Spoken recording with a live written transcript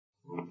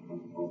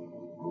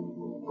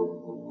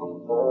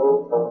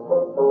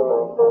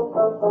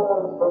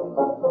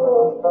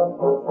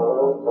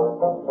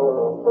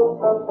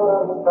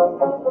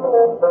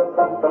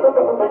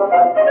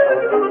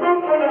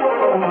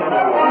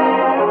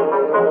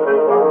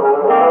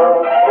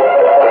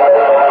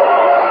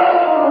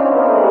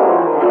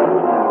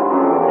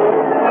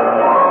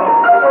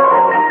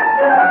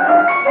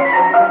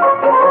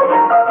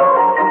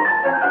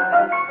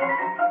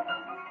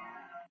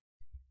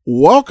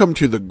Welcome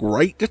to the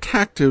Great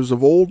Detectives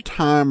of Old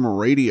Time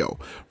Radio.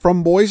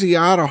 From Boise,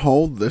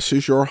 Idaho, this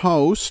is your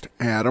host,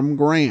 Adam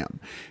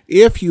Graham.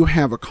 If you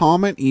have a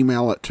comment,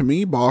 email it to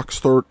me,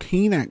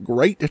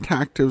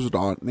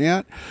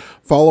 box13@greatdetectives.net.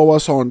 Follow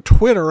us on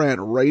Twitter at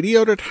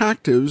Radio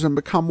Detectives and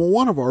become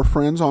one of our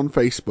friends on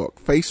Facebook,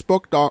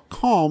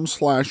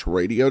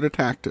 facebook.com/Radio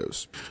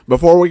Detectives.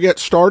 Before we get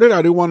started,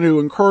 I do want to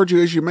encourage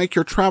you as you make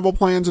your travel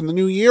plans in the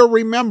new year,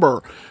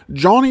 remember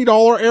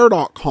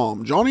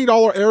JohnnyDollarAir.com.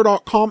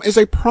 JohnnyDollarAir.com is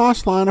a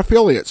Priceline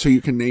affiliate, so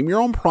you can name your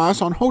own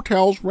price on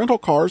hotels, rental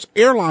cars,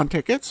 airline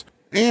tickets,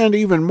 and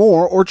even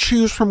more, or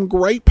choose from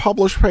great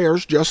published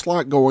fares just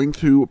like going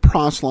to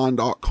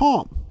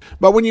Priceline.com.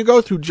 But when you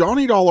go through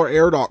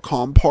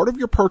JohnnyDollarAir.com, part of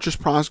your purchase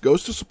price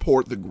goes to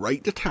support the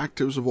Great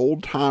Detectives of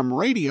Old Time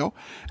Radio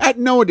at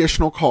no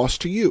additional cost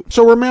to you.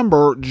 So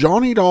remember,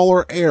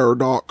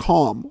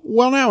 JohnnyDollarAir.com.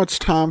 Well, now it's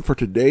time for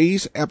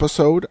today's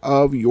episode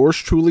of Yours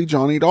Truly,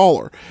 Johnny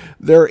Dollar.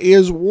 There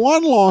is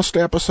one lost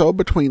episode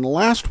between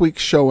last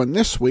week's show and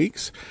this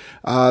week's.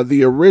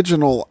 The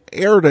original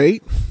air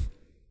date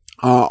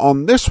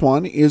on this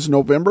one is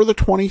November the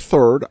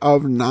 23rd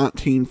of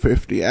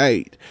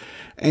 1958.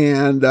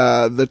 And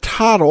the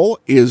title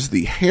is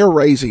The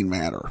Hair-Raising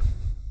Matter.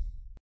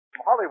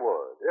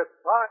 Hollywood, it's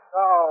time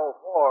now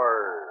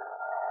for...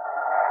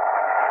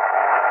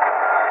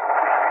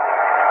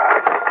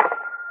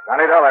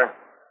 Johnny Dollar.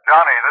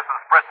 Johnny, this is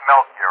Fritz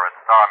Milk here at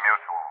Star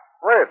Mutual.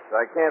 Fritz,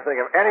 I can't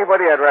think of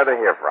anybody I'd rather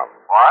hear from.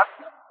 What?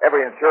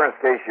 Every insurance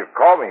case you've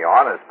called me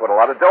on has put a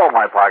lot of dough in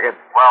my pocket.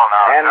 Well,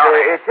 now, And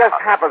Johnny... it just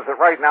happens that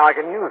right now I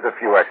can use a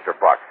few extra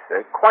bucks.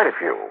 Quite a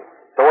few.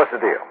 So what's the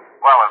deal?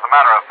 Well, as a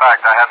matter of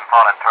fact, I hadn't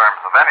thought in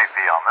terms of any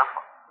fee on this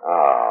one.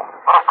 Oh.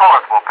 But of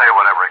course, we'll pay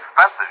whatever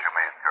expenses you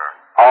may incur.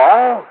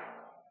 Oh?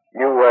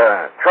 You,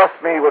 trust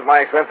me with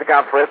my expense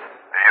account, Fritz?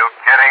 Are you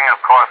kidding?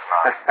 Of course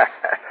not.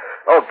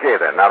 Okay,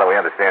 then, now that we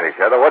understand each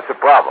other, what's the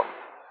problem?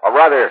 Or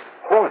rather,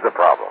 who's the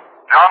problem?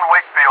 John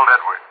Wakefield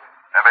Edwards.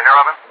 Ever hear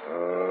of him?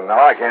 No,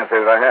 I can't say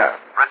that I have.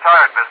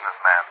 Retired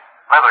businessman.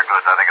 Leather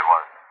goods, I think it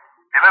was.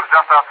 He lives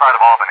just outside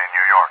of Albany,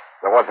 New York.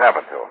 So what's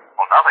happened to him?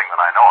 Well, nothing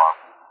that I know of.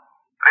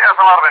 But he has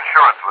a lot of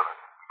insurance with it,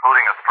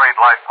 including a straight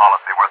life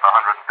policy worth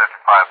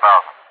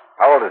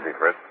 $155,000. How old is he,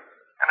 Fritz?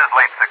 In his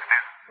late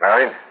 60s.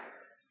 Married?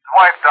 His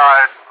wife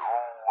died, 3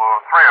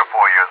 or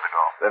 4 years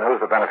ago. Then who's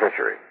the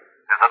beneficiary?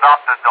 His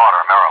adopted daughter,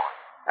 Marilyn.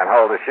 And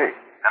how old is she?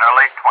 In her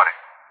late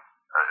 20s.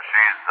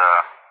 She's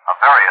a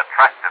very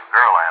attractive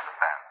girl, I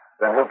understand.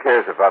 Then who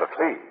cares about a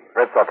fee?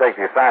 Fritz, I'll take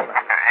the assignment.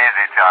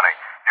 Easy, Johnny.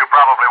 You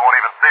probably won't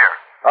even see her.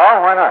 Oh,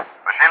 why not?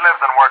 But she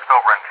lives and works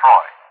over in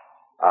Troy.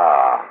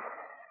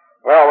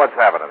 Well, what's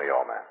happening to the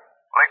old man?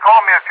 Well, he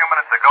called me a few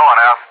minutes ago and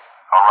asked,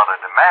 or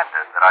rather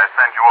demanded, that I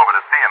send you over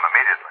to see him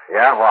immediately.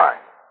 Yeah, why?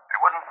 He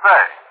wouldn't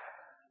say.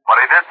 What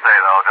he did say,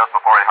 though, just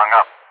before he hung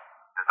up,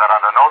 is that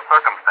under no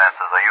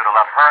circumstances are you to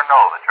let her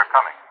know that you're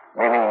coming.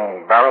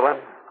 Meaning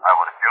Marilyn? I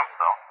would assume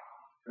so.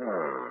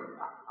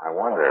 I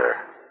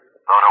wonder.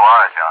 So do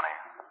I, Johnny.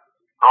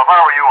 So if I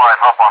were you,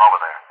 I'd hop on over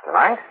there.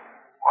 Tonight?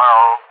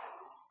 Well,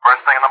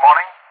 first thing in the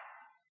morning?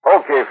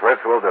 Okay,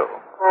 Fritz, will do.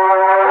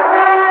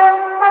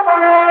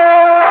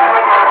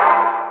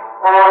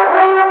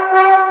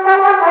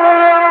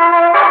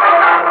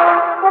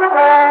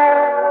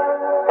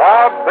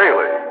 Bob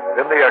Bailey,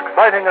 in the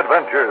exciting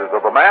adventures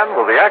of the man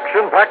with the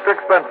action-packed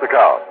expense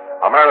account.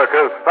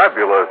 America's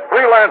fabulous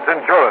freelance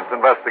insurance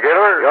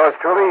investigator. Yours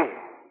truly,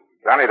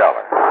 Johnny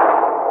Dollar.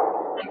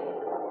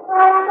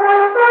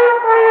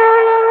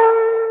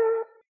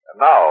 And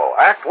now,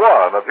 Act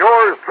One of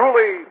yours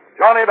truly,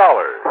 Johnny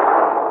Dollar.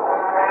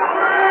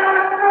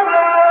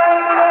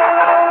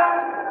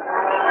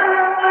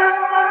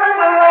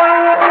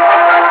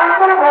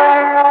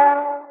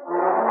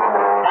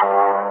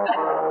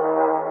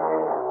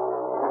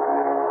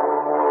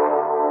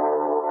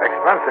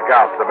 Expense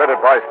account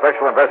submitted by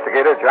Special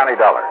Investigator Johnny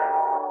Dollar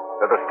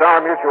to the Star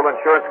Mutual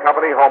Insurance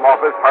Company, Home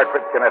Office,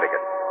 Hartford,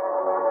 Connecticut.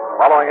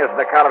 Following is an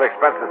account of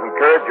expenses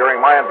incurred during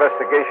my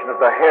investigation of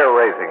the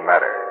hair-raising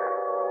matter.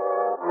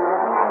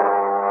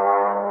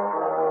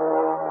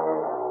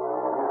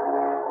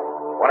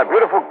 When a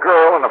beautiful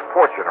girl and a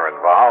fortune are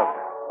involved,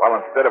 well,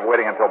 instead of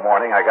waiting until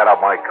morning, I got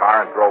out my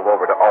car and drove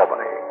over to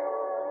Albany.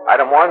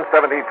 Item 1,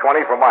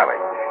 1720 for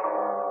mileage.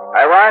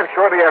 I arrived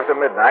shortly after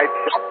midnight,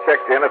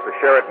 checked in at the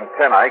Sheraton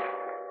Tenike,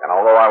 and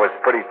although I was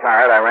pretty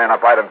tired, I ran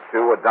up item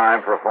 2, a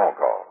dime for a phone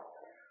call.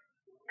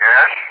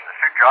 Yes, this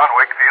is John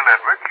Wakefield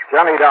Edwards.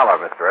 Johnny Dollar,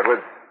 Mr.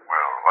 Edwards.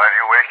 Well, why do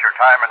you waste your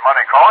time and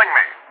money calling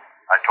me?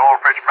 I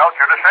told Fritz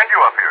Melcher to send you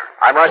up here.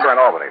 I'm right here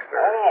in Albany,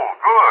 sir. Oh,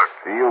 good.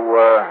 Do you,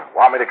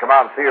 want me to come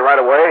out and see you right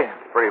away?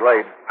 It's pretty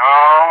late. No,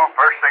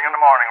 first thing in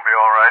the morning will be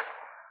all right.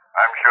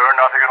 I'm sure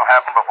nothing will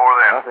happen before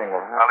then. Nothing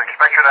will happen. I'll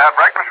expect you to have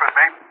breakfast with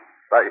me.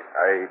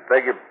 I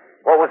beg you...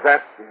 What was that?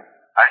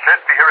 I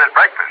said be here at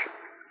breakfast.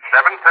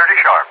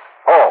 7:30 sharp.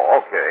 Oh,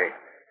 okay.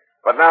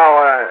 But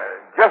now,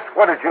 just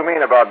what did you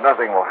mean about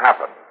nothing will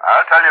happen?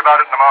 I'll tell you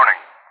about it in the morning.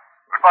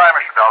 Goodbye,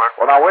 Mr. Dollar.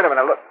 Well, now, wait a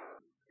minute. Look.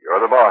 You're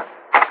the boss.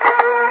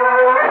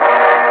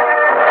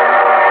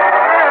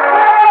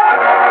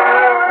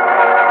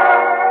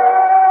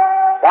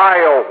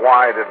 Why, oh,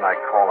 why didn't I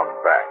call him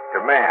back?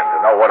 Demand to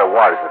know what it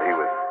was that he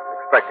was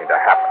expecting to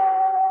happen.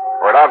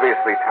 For it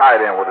obviously tied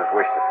in with his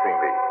wish to see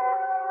me.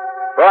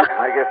 But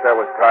I guess I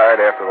was tired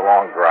after the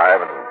long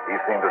drive, and he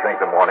seemed to think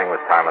the morning was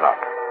time enough.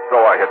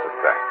 So I hit the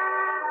sack.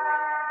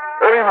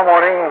 Early in the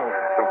morning,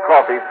 some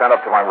coffee sent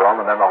up to my room,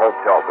 and then the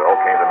hotel bill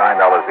came to $9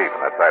 even.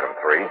 That's item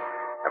 3.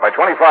 And by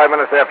 25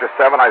 minutes after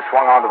 7, I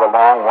swung onto the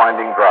long,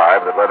 winding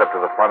drive that led up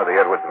to the front of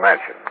the Edwards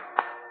mansion.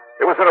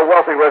 It was in a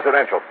wealthy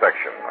residential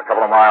section, a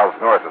couple of miles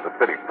north of the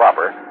city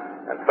proper,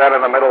 and sat in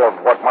the middle of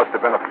what must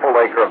have been a full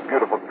acre of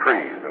beautiful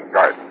trees and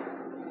gardens.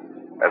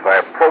 As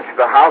I approached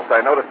the house,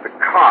 I noticed a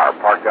car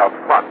parked out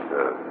front,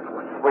 a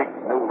sleek,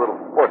 new little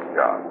sports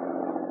car.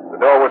 The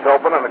door was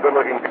open, and the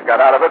good-looking kid got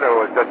out of it and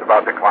was just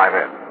about to climb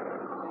in.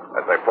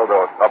 As I pulled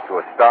her up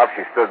to a stop,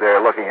 she stood there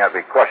looking at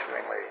me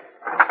questioningly.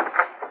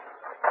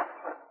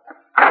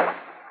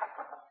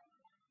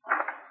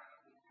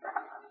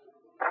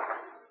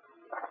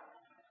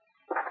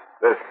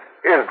 This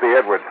is the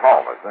Edwards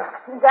home, isn't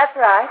it? That's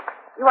right.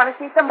 You want to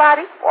see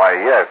somebody? Why,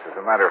 yes. As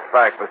a matter of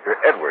fact, Mr.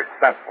 Edwards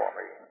sent for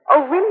me.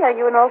 Oh, really? Are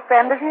you an old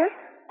friend of his?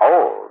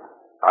 Oh,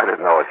 I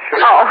didn't know it should.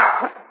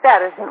 Oh,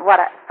 that isn't what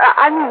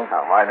I mean...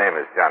 My name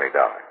is Johnny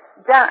Dollar.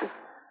 John...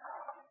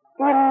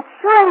 The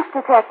insurance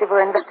detective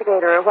or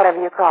investigator or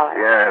whatever you call it.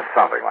 Yeah,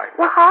 something like that.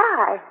 Well,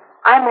 hi.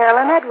 I'm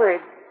Marilyn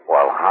Edwards.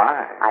 Well,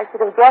 hi. I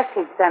should have guessed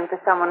he'd send for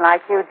someone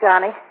like you,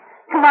 Johnny.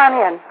 Come on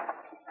in.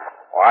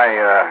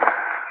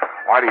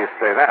 Why do you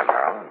say that,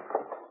 Marilyn?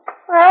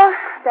 Well,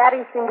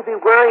 Daddy seemed to be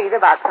worried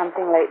about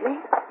something lately.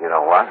 You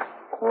know what?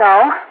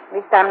 No, at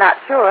least I'm not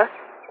sure.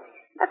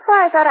 That's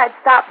why I thought I'd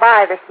stop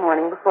by this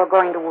morning before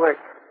going to work.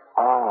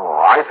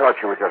 Oh, I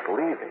thought you were just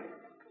leaving.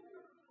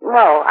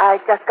 No, I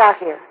just got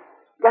here.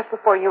 Just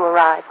before you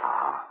arrived.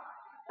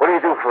 What do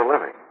you do for a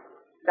living?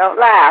 Don't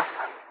laugh.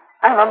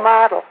 I'm a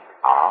model.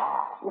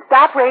 Oh.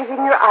 Stop raising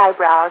your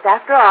eyebrows.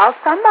 After all,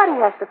 somebody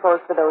has to pose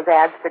for those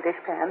ads for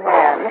dishpan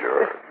hands. Oh,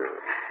 sure.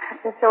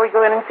 Shall we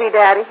go in and see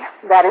Daddy?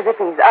 That is, if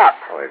he's up.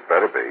 Well, he'd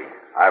better be.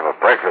 I have a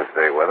breakfast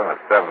date with him at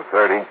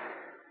 7:30,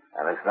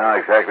 and it's now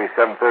exactly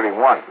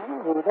 7:31.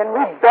 Then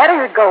we'd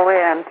better go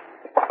in.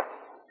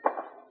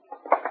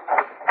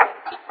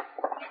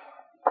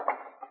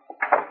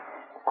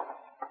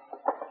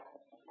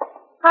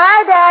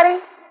 Hi, Daddy.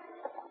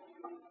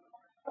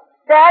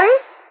 Daddy?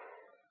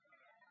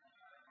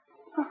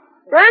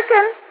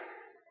 Durkin?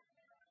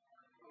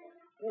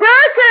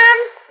 Durkin!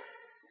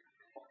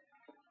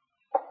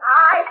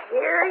 I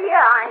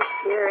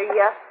hear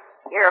you.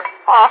 Your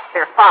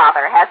foster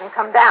father hasn't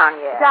come down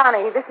yet.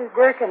 Johnny, this is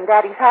Durkin,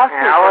 Daddy's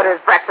housekeeper. Now, what is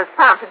breakfast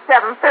prompt at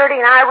 7:30,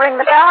 and I ring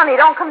the bell, and he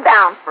don't come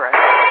down for it.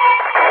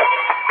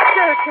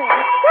 Durkin,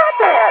 stop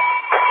it.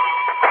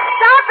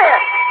 Stop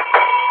it!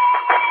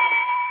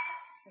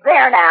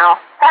 There now.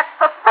 That's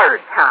the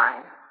third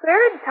time.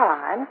 Third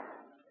time?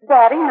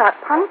 Daddy, not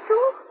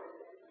punctual?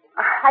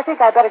 I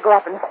think I'd better go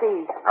up and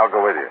see. I'll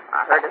go with you.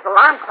 I heard his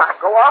alarm clock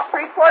go off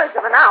 3/4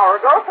 of an hour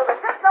ago, so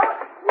there's just no...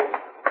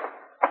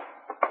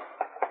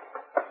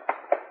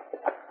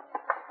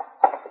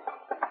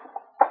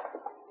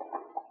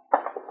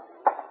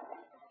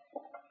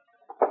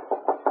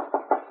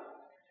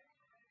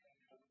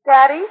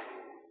 Daddy?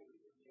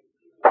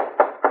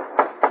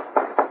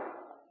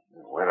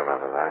 Wait a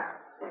minute,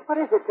 What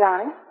is it,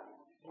 Johnny?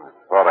 I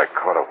thought I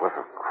caught a whiff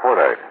of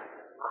cordite.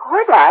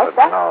 Cordite?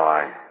 But no,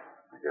 I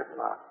guess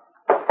not.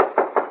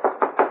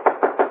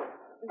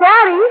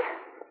 Daddy?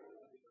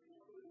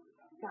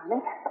 Johnny?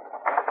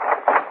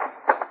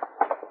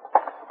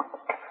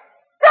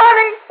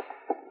 Johnny!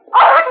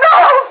 Oh, no!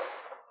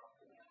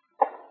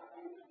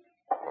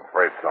 I'm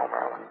afraid so,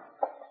 Marilyn.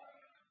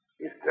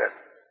 He's dead.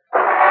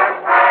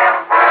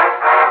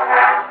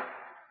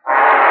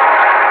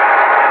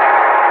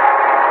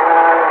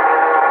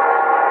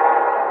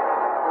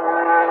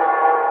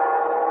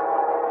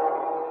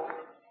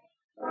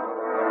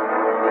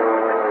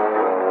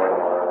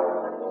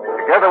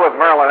 Together with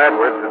Marilyn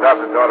Edwards,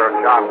 adopted daughter of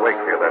John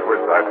Wakefield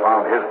Edwards, I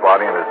found his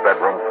body in his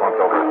bedroom slumped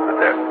over the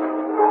desk.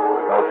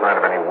 There was no sign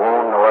of any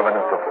wound, no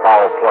evidence of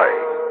foul play.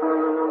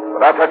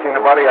 Without touching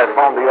the body, I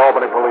phoned the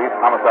Albany Police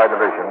Homicide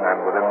Division,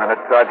 and within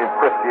minutes, Sergeant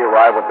Christie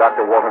arrived with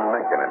Dr. Walter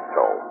Mencken in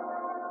tow.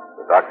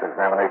 The doctor's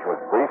examination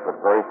was brief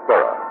but very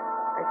thorough,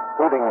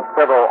 including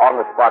several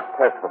on-the-spot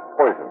tests for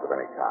poisons of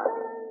any kind.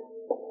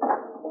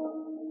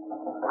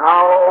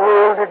 How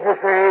old did you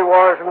say he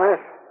was, miss?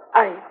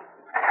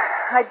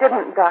 I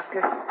didn't, Doctor.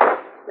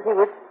 But he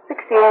was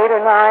 68 or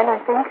 9, I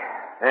think.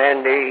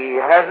 And he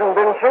hasn't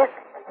been sick?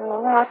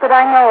 Not that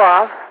I know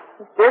of.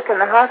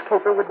 Durkin, the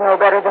housekeeper, would know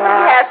better than He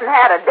I. hasn't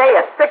had a day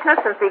of sickness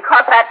since he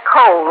caught that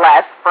cold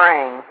last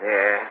spring.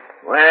 Yeah.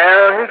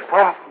 Well, his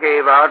pump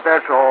gave out,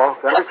 that's all.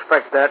 Can't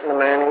expect that in a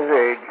man his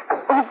age.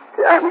 Oh,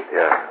 Johnny.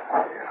 Yeah,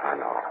 I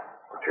know.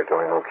 But you're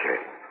doing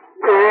okay.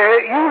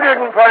 You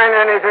didn't find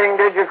anything,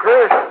 did you,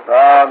 Chris?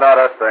 No,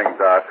 not a thing,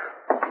 Doc.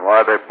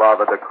 Why they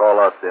bothered to call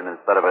us in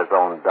instead of his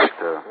own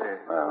doctor?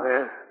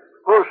 Yeah.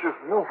 Of course, if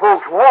you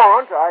folks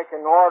want, I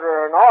can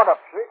order an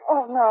autopsy.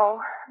 Oh,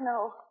 no.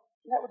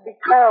 That would be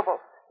terrible.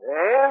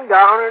 And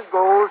down it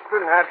goes to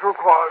natural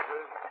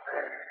causes.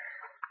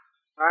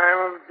 Time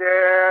of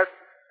death,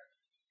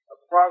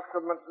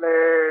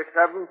 approximately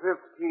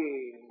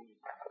 7:15.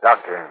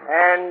 Doctor.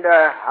 And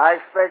I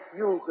expect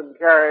you can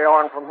carry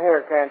on from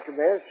here, can't you,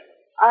 miss?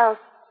 I'll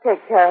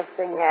take care of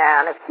things.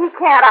 Yeah, and if he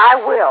can't, I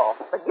will.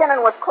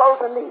 Beginning with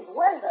closing these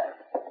windows.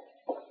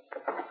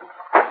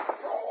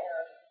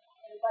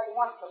 Anybody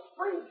wants to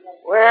freeze in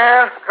here?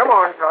 Well, come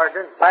on,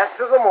 Sergeant. Back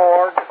to the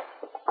morgue.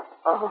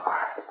 Oh,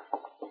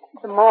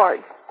 the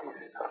morgue.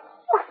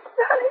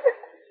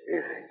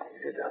 Easy.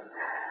 Sit down.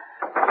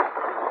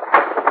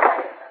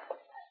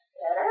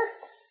 Better?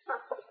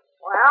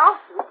 Well,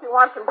 you two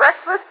want some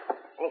breakfast?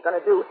 Ain't gonna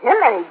do him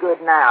any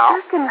good now.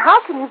 Durkin, how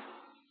can you...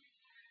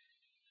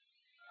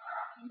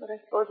 But I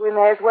suppose we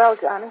may as well,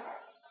 Johnny.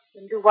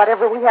 And do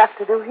whatever we have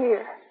to do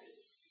here.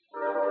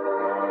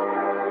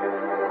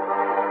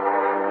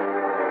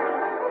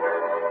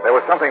 There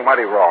was something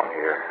mighty wrong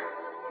here,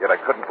 yet I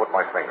couldn't put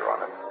my finger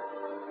on it.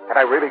 Had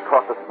I really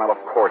caught the smell of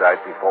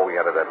cordite before we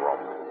entered that room?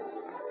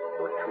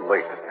 It was too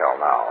late to tell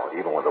now,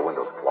 even with the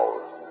windows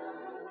closed.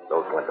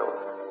 Those windows.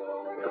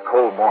 It was a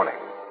cold morning.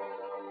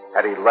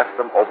 Had he left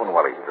them open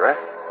while he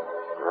dressed?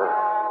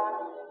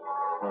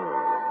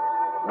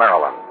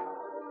 Marilyn,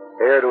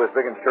 heir to his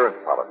big insurance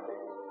policy.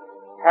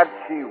 Had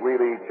she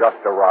really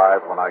just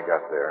arrived when I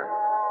got there?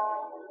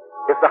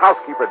 If the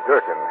housekeeper,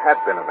 Durkin, had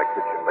been in the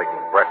kitchen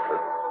making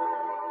breakfast,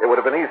 it would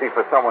have been easy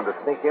for someone to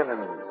sneak in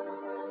and...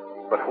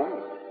 But who?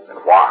 And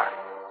why?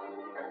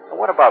 And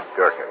what about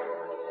Durkin?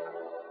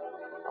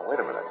 Now, wait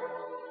a minute.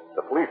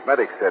 The police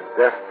medic said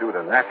death due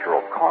to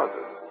natural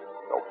causes.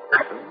 No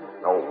poison,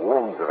 no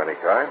wounds of any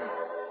kind.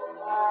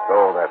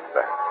 So that's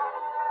that.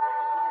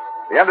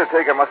 The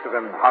undertaker must have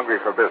been hungry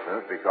for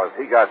business because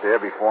he got there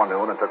before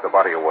noon and took the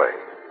body away.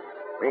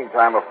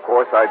 Meantime, of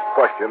course, I'd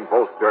questioned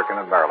both Durkin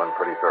and Marilyn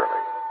pretty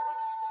thoroughly.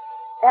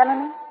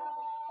 Enemy?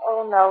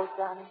 Oh, no,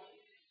 Johnny.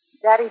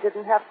 Daddy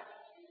didn't have...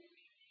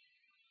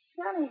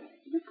 Johnny,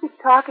 you keep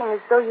talking as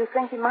though you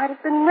think he might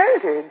have been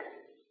murdered.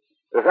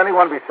 Does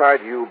anyone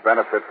beside you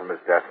benefit from his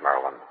death,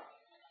 Marilyn?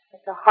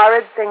 It's a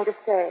horrid thing to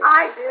say.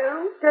 I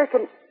do.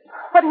 Durkin,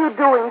 what are you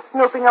doing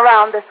snooping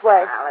around this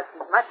way? Well, it's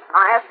as much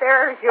my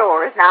affair as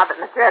yours now that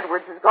Mr.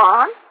 Edwards is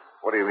gone.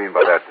 What do you mean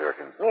by that,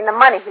 Durkin? I mean the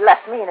money he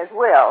left me in his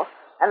will.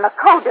 And the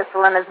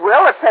codicil in his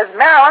will that says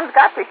Marilyn's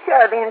got to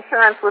share the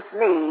insurance with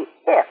me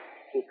if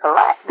she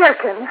collects.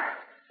 Durkin.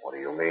 What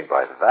do you mean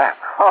by that?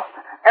 Oh,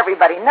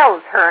 everybody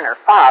knows her and her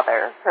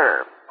father,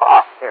 her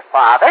foster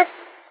father,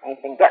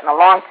 ain't been getting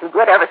along too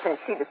good ever since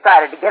she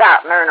decided to get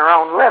out and earn her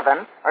own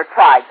living, or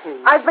tried to.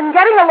 I've been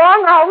getting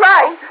along all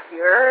right.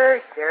 Sure.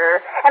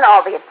 And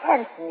all the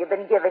attention you've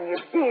been giving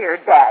your dear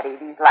daddy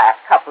these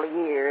last couple of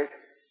years.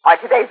 Why,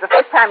 today's the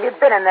first time you've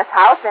been in this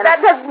house, and... That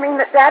doesn't mean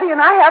that Daddy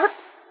and I haven't...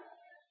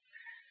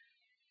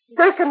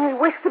 Durkin, we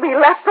wish to be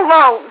left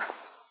alone.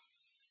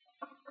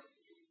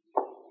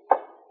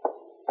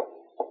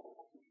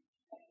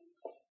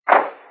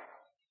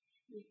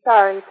 I'm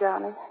sorry,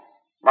 Johnny.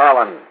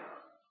 Marilyn,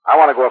 I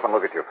want to go up and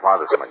look at your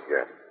father's room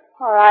again.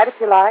 All right, if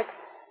you like.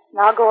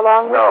 And I'll go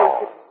along with you.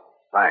 No,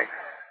 thanks.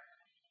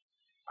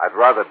 I'd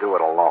rather do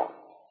it alone.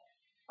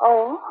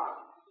 Oh?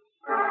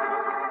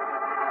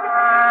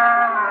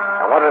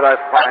 And what did I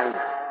find?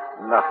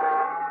 Nothing.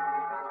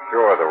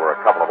 Sure, there were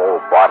a couple of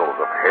old bottles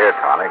of hair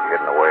tonic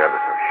hidden away under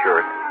some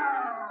shirts.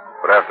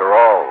 But after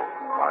all,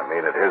 I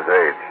mean, at his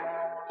age.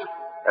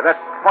 And that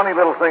funny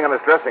little thing on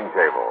his dressing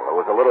table. There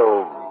was a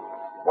little,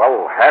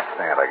 well, hat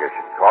stand, I guess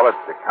you'd call it.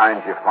 The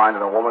kind you find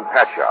in a woman's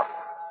hat shop.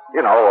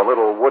 You know, a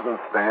little wooden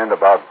stand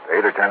about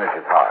 8 or 10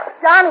 inches high.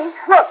 Johnny,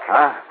 look.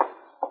 Huh?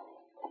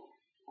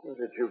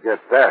 Where did you get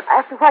that?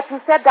 After what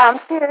you said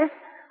downstairs,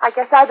 I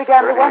guess I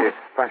began to wonder. It's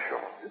special.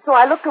 So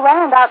I looked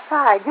around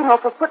outside,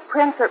 for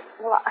footprints or...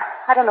 Well,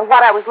 I don't know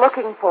what I was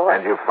looking for.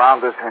 And you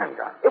found this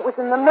handgun? It was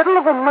in the middle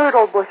of a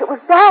myrtle bush. It was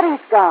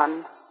Daddy's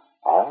gun.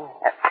 Oh?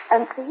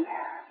 And see?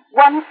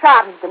 One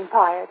shot has been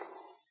fired.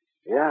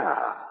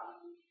 Yeah.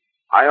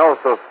 I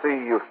also see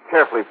you've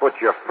carefully put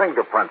your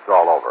fingerprints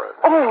all over it.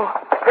 Oh.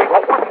 Hey,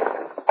 what?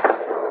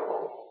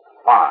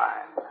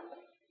 Fine.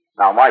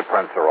 Now, my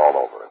prints are all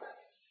over it.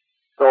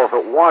 So if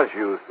it was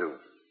used to...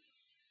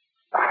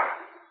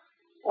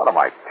 What am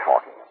I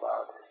talking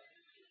about?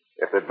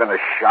 If there'd been a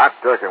shot,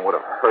 Durkin would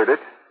have heard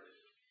it.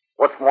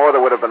 What's more, there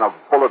would have been a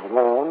bullet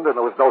wound, and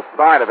there was no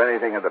sign of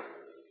anything in the...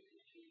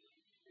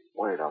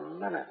 Wait a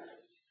minute.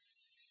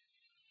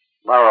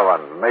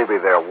 Marilyn, maybe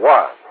there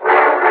was.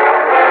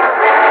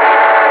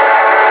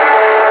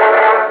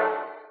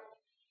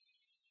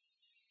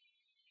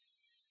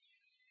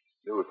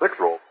 New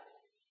 6-roll.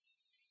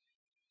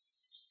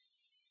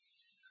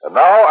 And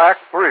now, Act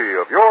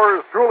 3 of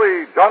yours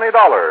truly, Johnny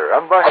Dollar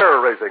and the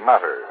hair-raising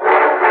matter.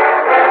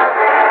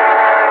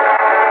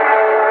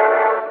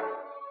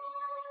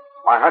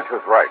 My hunch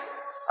was right.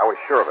 I was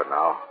sure of it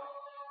now.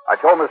 I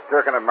told Miss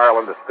Durkin and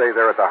Marilyn to stay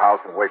there at the house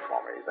and wait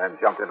for me,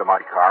 then jumped into my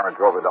car and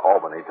drove into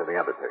Albany to the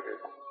undertaker's.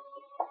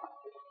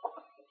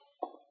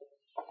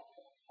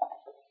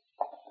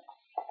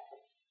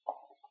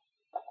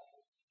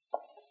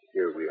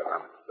 Here we are,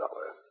 Mr.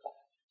 Dollar.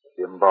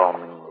 The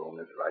embalming room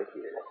is right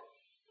here.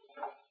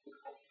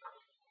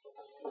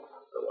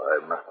 Though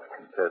I must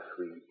confess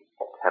we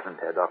haven't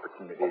had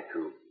opportunity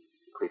to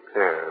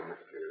prepare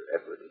Mr.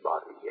 Edwards'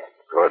 body yet.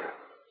 Good.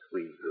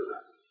 We've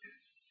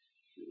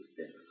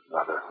been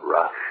rather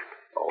rushed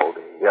all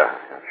day. Yeah,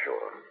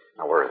 sure.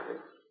 Now, where is he?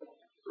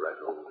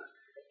 Right over.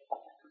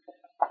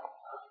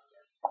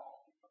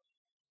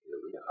 Here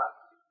we are.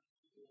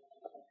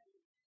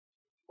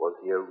 Was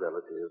he a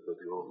relative of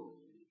yours?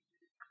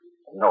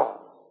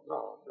 No.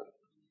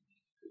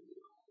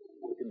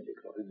 Wait a minute.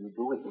 What are you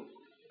doing?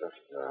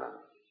 Just,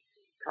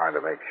 trying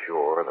to make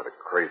sure that a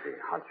crazy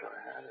hunch I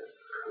had is...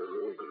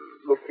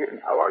 Look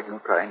here now. Are you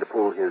trying to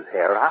pull his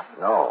hair out?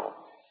 No.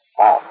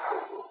 Off.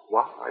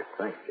 What? I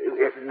think.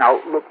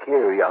 Now, look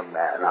here, young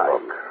man.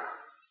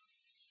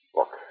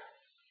 Look.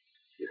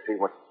 You see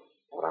what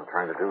I'm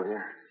trying to do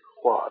here?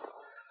 What?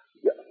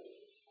 Yeah.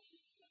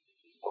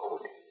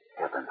 Good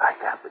heavens, I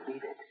can't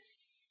believe it.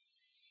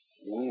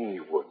 We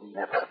would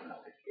never have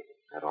noticed it.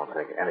 I don't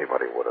think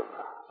anybody would have.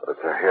 But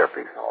it's a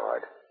hairpiece, all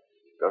right.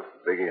 Just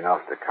big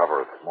enough to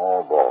cover a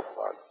small bald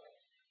spot.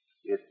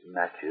 It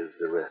matches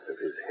the rest of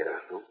his hair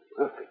so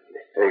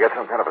perfectly. Hey, you got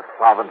some kind of a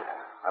solvent?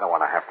 I don't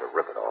want to have to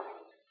rip it off.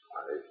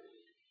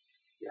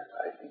 Yes,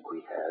 I think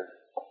we have.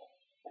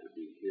 To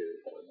be here.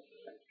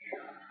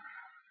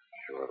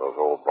 Sure, those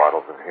old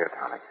bottles of hair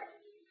tonic.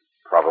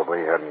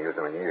 Probably hadn't used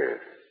them in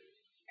years.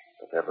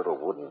 But that little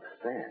wooden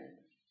stand.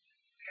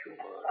 Sure.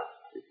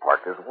 He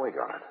parked his wig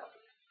on it.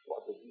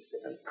 What did he say?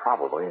 And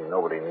probably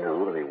nobody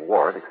knew that he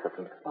wore it except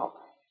himself.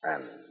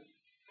 And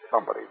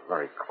somebody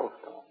very close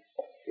to him.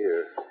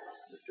 Here,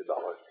 Mr.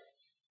 Dollar.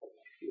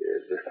 Here,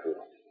 this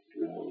will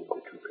remove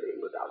the toupee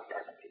without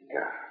damaging it.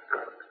 Yeah,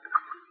 good.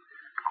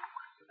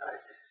 But I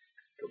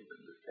don't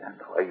understand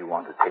why you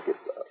want to take it.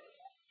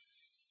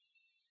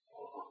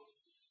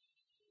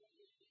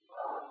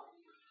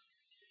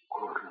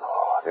 Good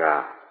Lord.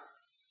 Yeah.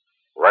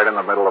 Right in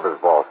the middle of his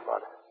bald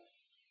spot.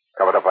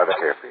 Covered up by the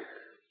hairpiece.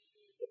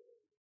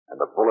 And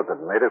the bullet that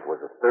made it was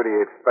a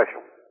 .38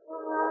 special.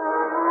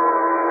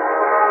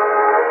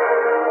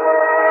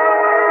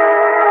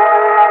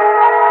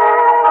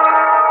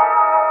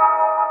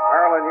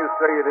 Marilyn, you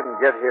say you didn't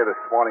get here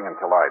this morning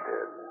until I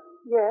did.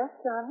 Yes,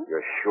 Johnny?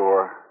 You're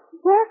sure?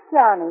 Yes,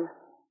 Johnny.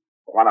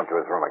 Run up to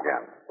his room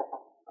again.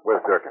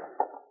 Where's Durkin?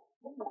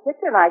 In the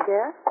kitchen, I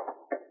guess.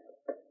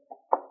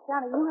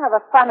 Johnny, you have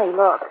a funny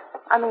look.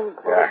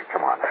 Yeah,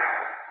 come on.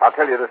 I'll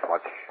tell you this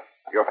much.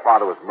 Your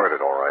father was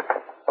murdered, all right.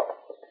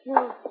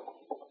 You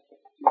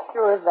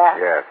sure of that?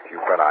 Yes, you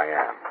bet I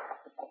am.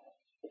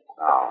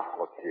 Now,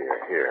 look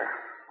here,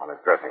 on his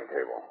dressing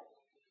table.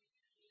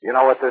 You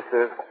know what this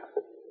is?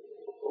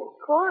 Of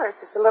course.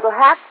 It's a little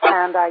hat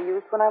stand I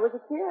used when I was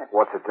a kid.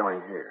 What's it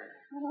doing here?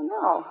 I don't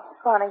know.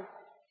 Funny.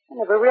 I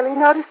never really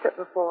noticed it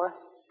before.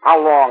 How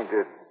long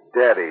did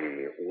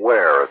Daddy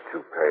wear a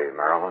toupee,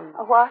 Marilyn?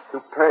 A what?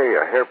 Toupee,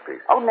 a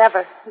hairpiece. Oh,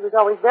 never. He was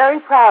always very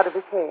proud of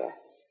his hair.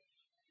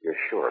 You're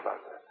sure about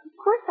that? Of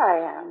course I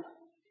am.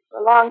 For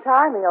a long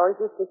time, he always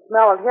used to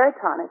smell of hair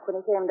tonic when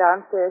he came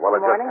downstairs Well,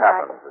 in the it just morning.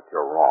 happens that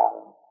you're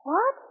wrong.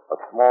 What? A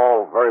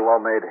small, very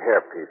well-made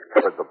hairpiece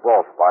covered the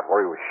bald spot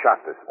where he was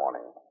shot this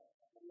morning.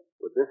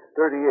 With this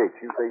 .38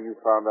 you say you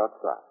found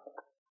outside.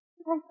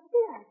 I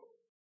did.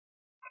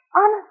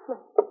 Honestly.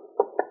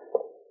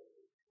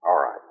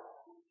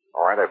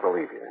 All right, I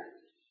believe you.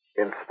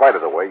 In spite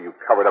of the way you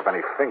covered up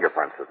any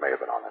fingerprints that may have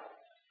been on it.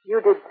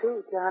 You did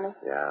too, Johnny.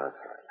 Yeah, that's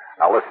right.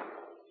 Now listen.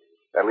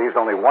 That leaves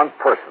only one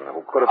person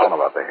who could have known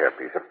about the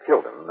hairpiece, have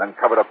killed him, and then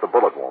covered up the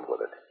bullet wound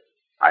with it.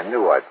 I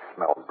knew I'd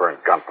smelled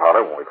burnt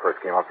gunpowder when we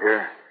first came up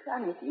here.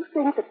 Johnny, do you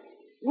think that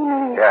you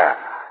mean... Yeah,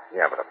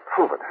 but to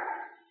prove it,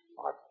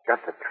 well, I've got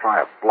to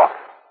try a bluff.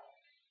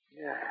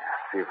 Yeah,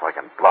 see if I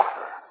can bluff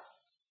her.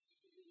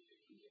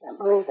 I can't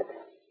believe it.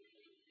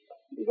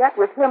 Yet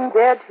with him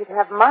dead, she'd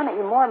have money,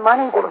 more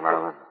money Hold than... it,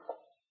 Marilyn.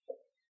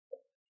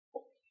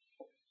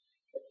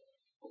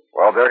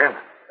 Well, Durkin?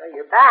 So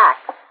you're back.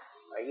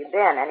 Where you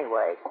been,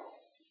 anyway?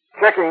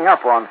 Checking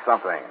up on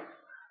something.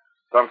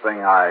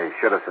 Something I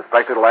should have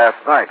suspected last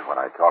night when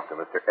I talked to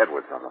Mr.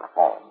 Edwards on the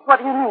phone. What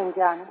do you mean,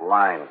 Johnny?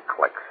 Line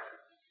clicks.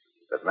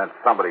 That meant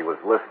somebody was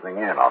listening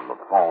in on the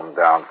phone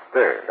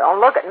downstairs. Don't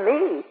look at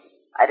me.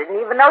 I didn't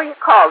even know you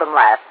called him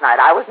last night.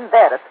 I was in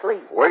bed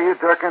asleep. Were you,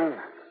 Durkin?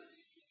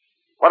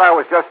 What I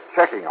was just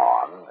checking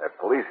on at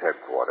police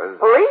headquarters...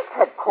 Police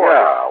headquarters?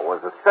 Yeah,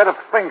 was a set of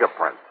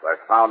fingerprints I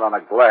found on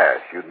a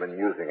glass you'd been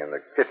using in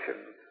the kitchen.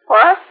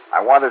 What? I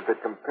wanted to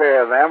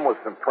compare them with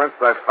some prints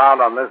I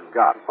found on this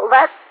gun. Well,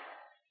 that's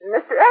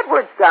Mr.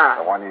 Edwards'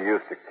 gun. The one you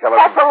used to kill him?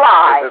 That's a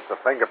lie. Is this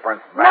the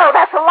fingerprints match? No,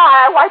 that's a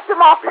lie. I wiped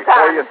them off the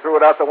Before gun. you threw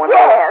it out the window?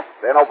 Yes.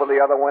 Then opened the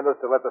other windows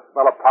to let the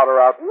smell of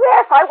powder out?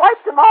 Yes, I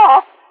wiped them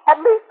off. At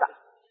least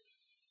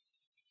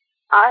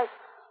I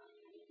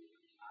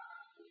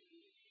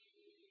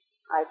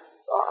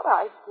thought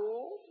I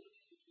did.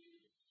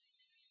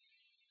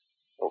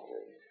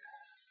 Okay.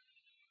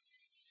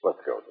 Let's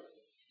go.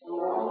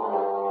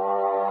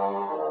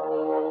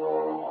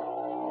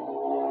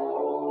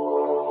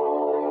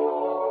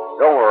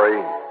 Don't worry.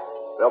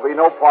 There'll be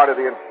no part of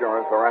the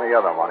insurance or any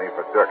other money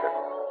for Durkin.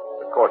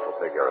 The courts will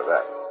take care of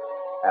that.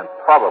 And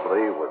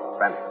probably with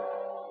vengeance.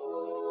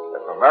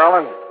 As for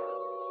Marilyn,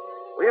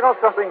 well, you know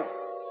something?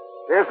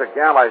 There's a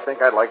gal I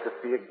think I'd like to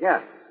see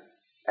again.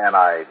 And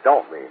I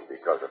don't mean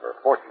because of her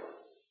fortune.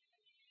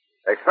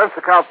 Expense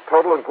account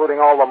total, including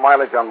all the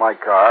mileage on my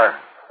car,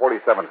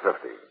 $47.50.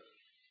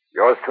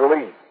 Yours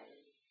truly,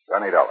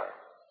 Johnny Dollar.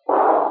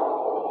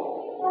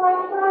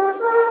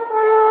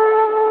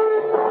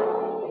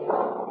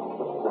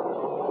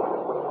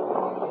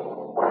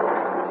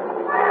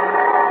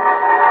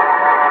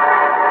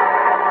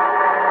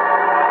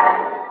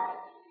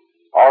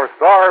 Our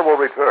star will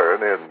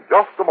return in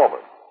just a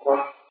moment.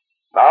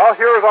 Now,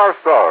 here's our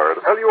star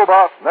to tell you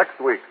about next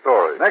week's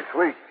story. Next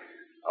week,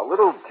 a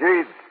little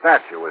jade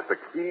statue is the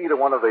key to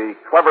one of the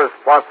cleverest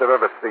plots I've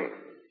ever seen.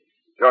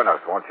 Join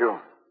us, won't you?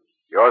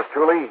 Yours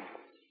truly,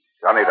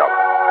 Johnny Dollar.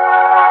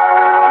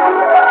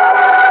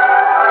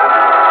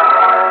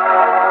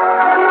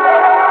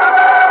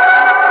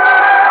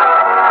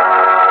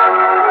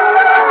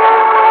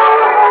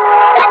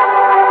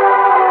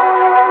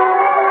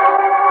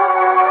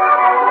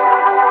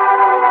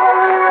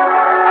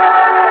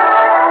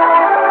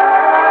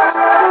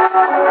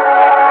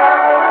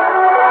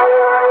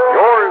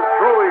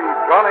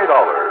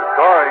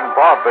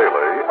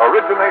 Bailey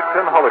originates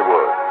in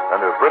Hollywood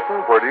and is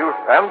written, produced,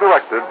 and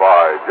directed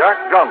by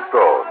Jack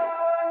Johnstone.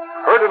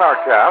 Heard in our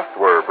cast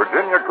were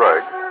Virginia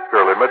Gregg,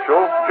 Shirley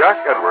Mitchell, Jack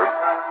Edwards,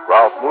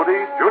 Ralph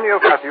Moody, Junior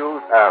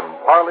Matthews, and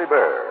Parley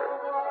Bear.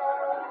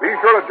 Be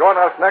sure to join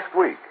us next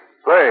week,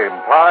 same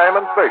time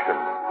and station,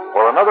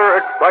 for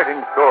another exciting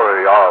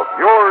story of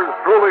yours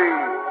truly,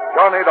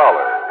 Johnny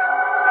Dollar.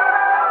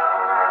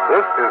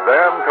 This is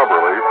Dan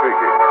Cumberly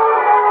speaking.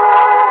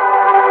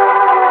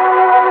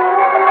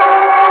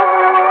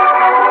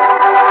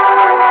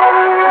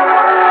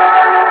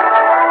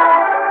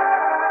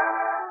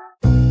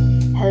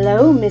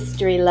 Hello,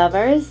 mystery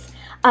lovers.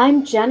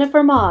 I'm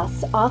Jennifer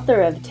Moss,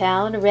 author of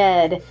Town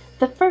Red,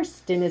 the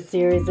first in a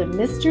series of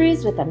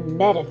mysteries with a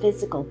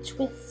metaphysical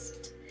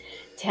twist.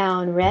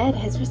 Town Red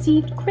has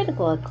received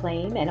critical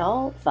acclaim and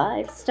all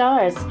 5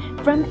 stars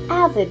from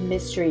avid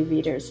mystery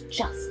readers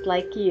just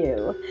like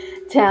you.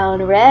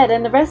 Town Red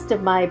and the rest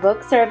of my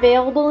books are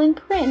available in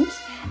print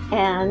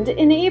and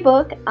in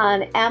ebook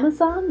on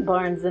Amazon,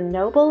 Barnes &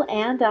 Noble,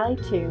 and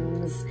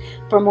iTunes.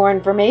 For more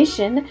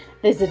information,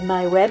 visit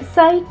my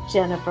website,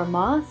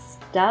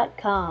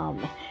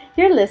 jennifermoss.com.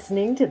 You're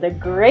listening to the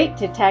great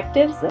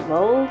detectives of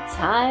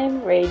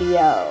old-time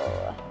radio.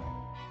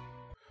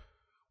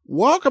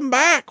 Welcome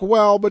back.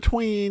 Well,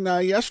 between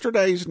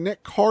yesterday's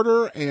Nick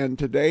Carter and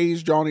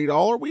today's Johnny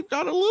Dollar, we've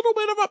got a little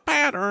bit of a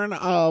pattern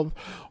of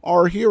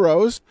our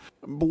heroes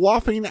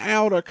bluffing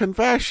out a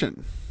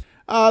confession.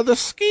 The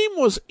scheme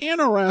was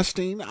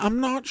interesting. I'm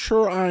not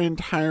sure I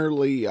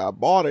entirely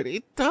bought it.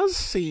 It does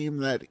seem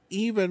that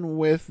even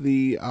with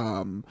the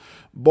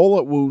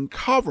bullet wound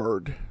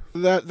covered,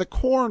 that the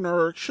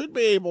coroner should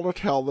be able to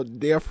tell the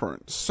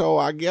difference. So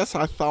I guess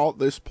I thought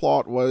this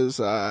plot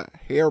was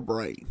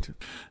harebrained.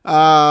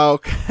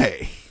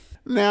 Okay.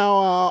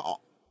 Now,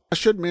 I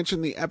should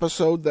mention the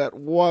episode that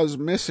was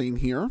missing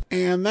here,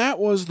 and that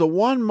was the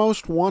One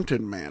Most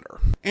Wanted matter.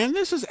 And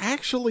this is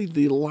actually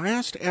the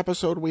last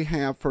episode we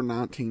have for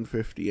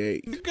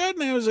 1958. The good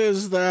news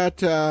is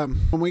that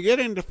when we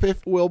get into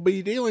 5th, we'll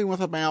be dealing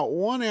with about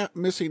one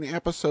missing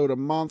episode a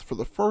month for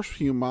the first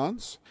few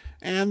months,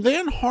 and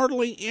then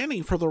hardly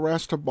any for the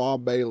rest of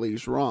Bob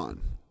Bailey's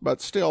run.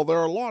 But still, there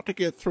are a lot to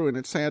get through, and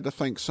it's sad to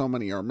think so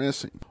many are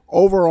missing.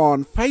 Over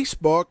on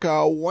Facebook,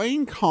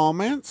 Wayne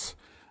comments,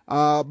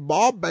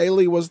 Bob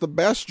Bailey was the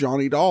best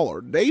Johnny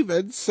Dollar.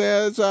 David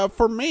says,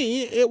 for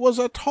me, it was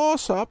a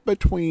toss-up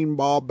between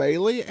Bob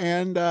Bailey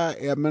and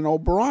Edmund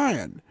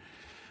O'Brien.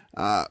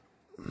 While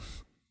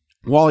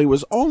he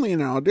was only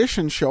in an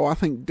audition show, I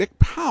think Dick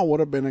Powell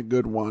would have been a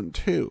good one,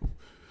 too.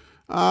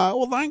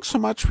 Well, thanks so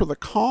much for the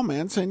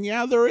comments. And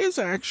yeah, there is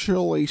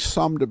actually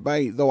some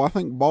debate, though I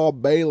think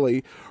Bob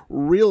Bailey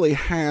really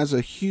has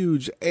a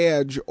huge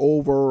edge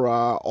over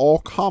all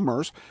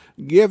comers,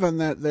 given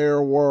that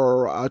there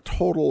were a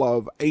total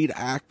of 8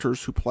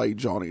 actors who played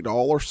Johnny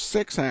Dollar,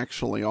 6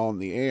 actually on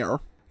the air.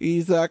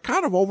 He's a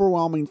kind of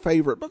overwhelming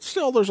favorite, but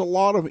still there's a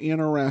lot of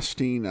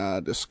interesting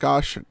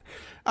discussion.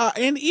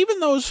 And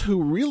even those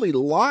who really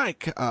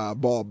like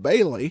Bob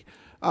Bailey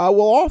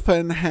will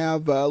often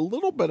have a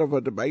little bit of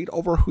a debate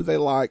over who they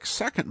like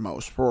second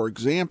most. For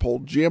example,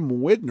 Jim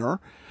Widner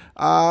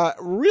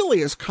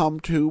really has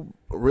come to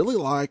really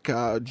like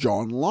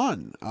John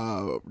Lunn,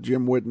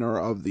 Jim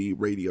Widner of the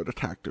Radio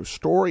Detective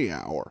Story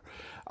Hour.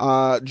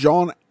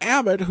 John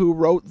Abbott, who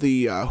wrote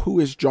the Who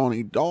is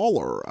Johnny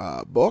Dollar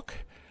book,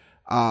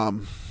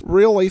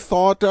 really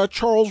thought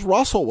Charles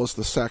Russell was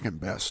the second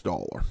best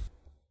Dollar.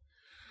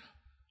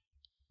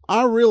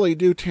 I really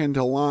do tend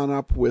to line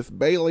up with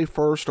Bailey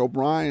first,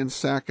 O'Brien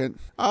second,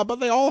 but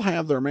they all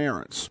have their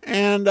merits.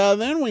 And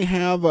then we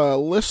have a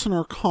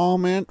listener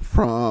comment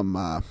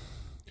from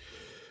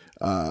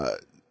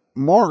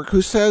Mark,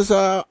 who says,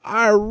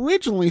 I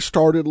originally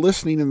started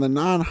listening in the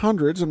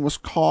 900s and was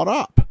caught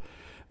up.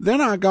 Then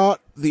I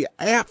got the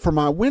app for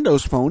my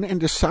Windows phone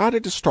and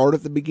decided to start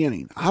at the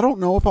beginning. I don't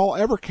know if I'll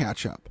ever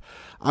catch up.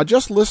 I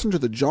just listened to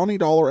the Johnny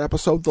Dollar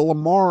episode, The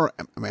Lamar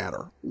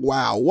Matter.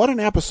 Wow, what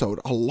an episode.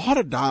 A lot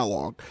of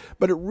dialogue,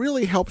 but it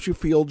really helps you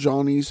feel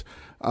Johnny's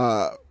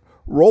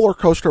roller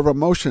coaster of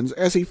emotions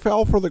as he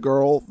fell for the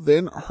girl,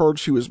 then heard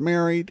she was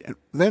married, and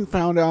then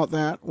found out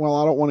that, well,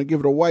 I don't want to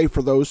give it away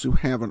for those who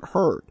haven't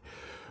heard.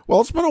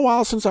 Well, it's been a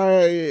while since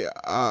I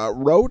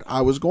wrote.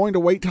 I was going to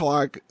wait till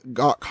I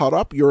got caught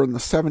up. You're in the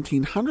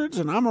 1700s,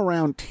 and I'm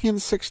around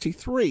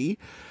 1063.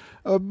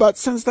 But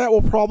since that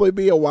will probably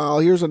be a while,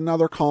 here's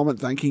another comment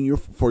thanking you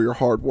for your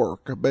hard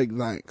work. A big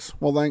thanks.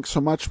 Well, thanks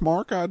so much,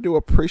 Mark. I do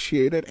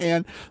appreciate it.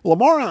 And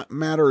Lamar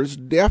Matter is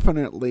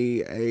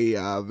definitely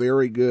a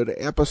very good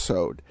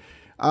episode.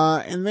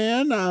 And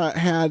then I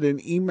had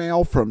an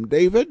email from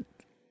David.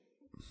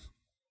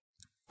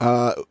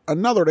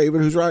 Another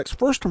David who writes,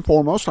 first and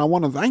foremost, I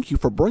want to thank you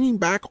for bringing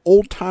back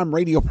old-time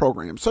radio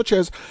programs such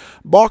as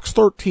Box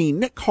 13,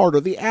 Nick Carter,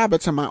 The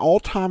Abbotts, and my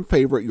all-time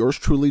favorite, yours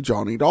truly,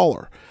 Johnny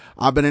Dollar.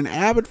 I've been an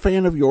avid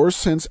fan of yours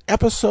since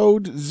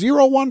episode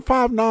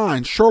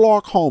 0159,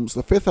 Sherlock Holmes,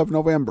 the 5th of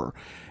November.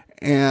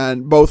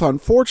 And both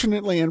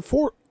unfortunately and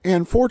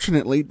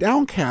fortunately,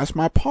 Downcast,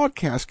 my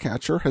podcast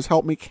catcher, has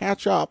helped me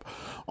catch up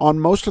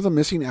on most of the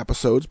missing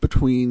episodes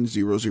between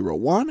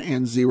 001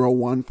 and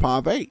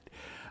 0158.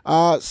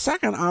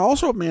 Second, I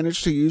also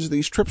managed to use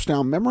these trips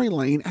down memory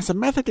lane as a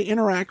method to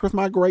interact with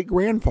my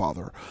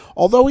great-grandfather.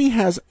 Although he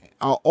has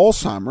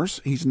Alzheimer's,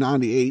 he's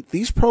 98,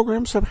 these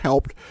programs have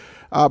helped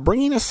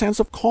bringing a sense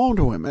of calm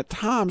to him at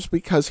times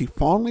because he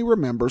fondly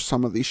remembers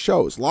some of these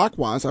shows.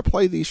 Likewise, I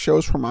play these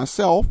shows for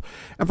myself,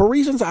 and for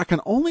reasons I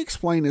can only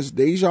explain as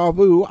deja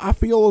vu, I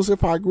feel as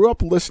if I grew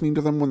up listening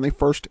to them when they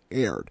first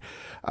aired.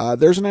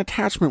 There's an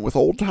attachment with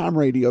old-time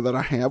radio that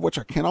I have, which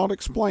I cannot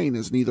explain,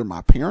 as neither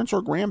my parents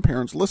or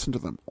grandparents listened to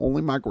them,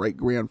 only my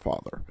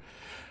great-grandfather.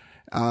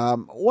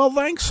 Well,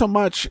 thanks so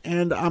much,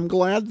 and I'm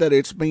glad that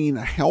it's been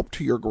a help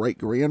to your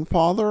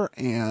great-grandfather,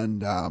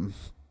 and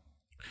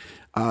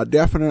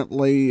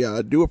definitely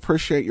do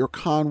appreciate your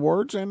kind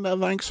words, and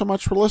thanks so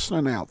much for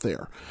listening out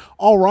there.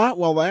 All right,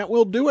 well, that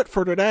will do it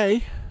for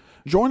today.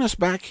 Join us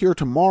back here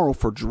tomorrow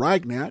for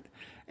Dragnet,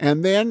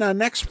 and then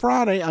next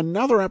Friday,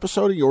 another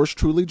episode of yours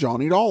truly,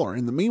 Johnny Dollar.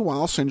 In the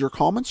meanwhile, send your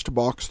comments to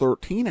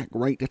box13 at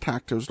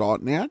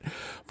greatdetectives.net.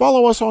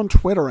 Follow us on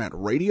Twitter at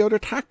Radio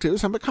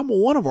Detectives, and become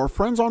one of our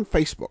friends on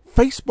Facebook,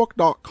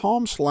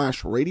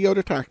 facebook.com/Radio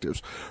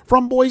Detectives.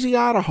 From Boise,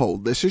 Idaho,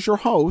 this is your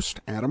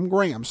host, Adam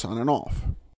Graham, signing off.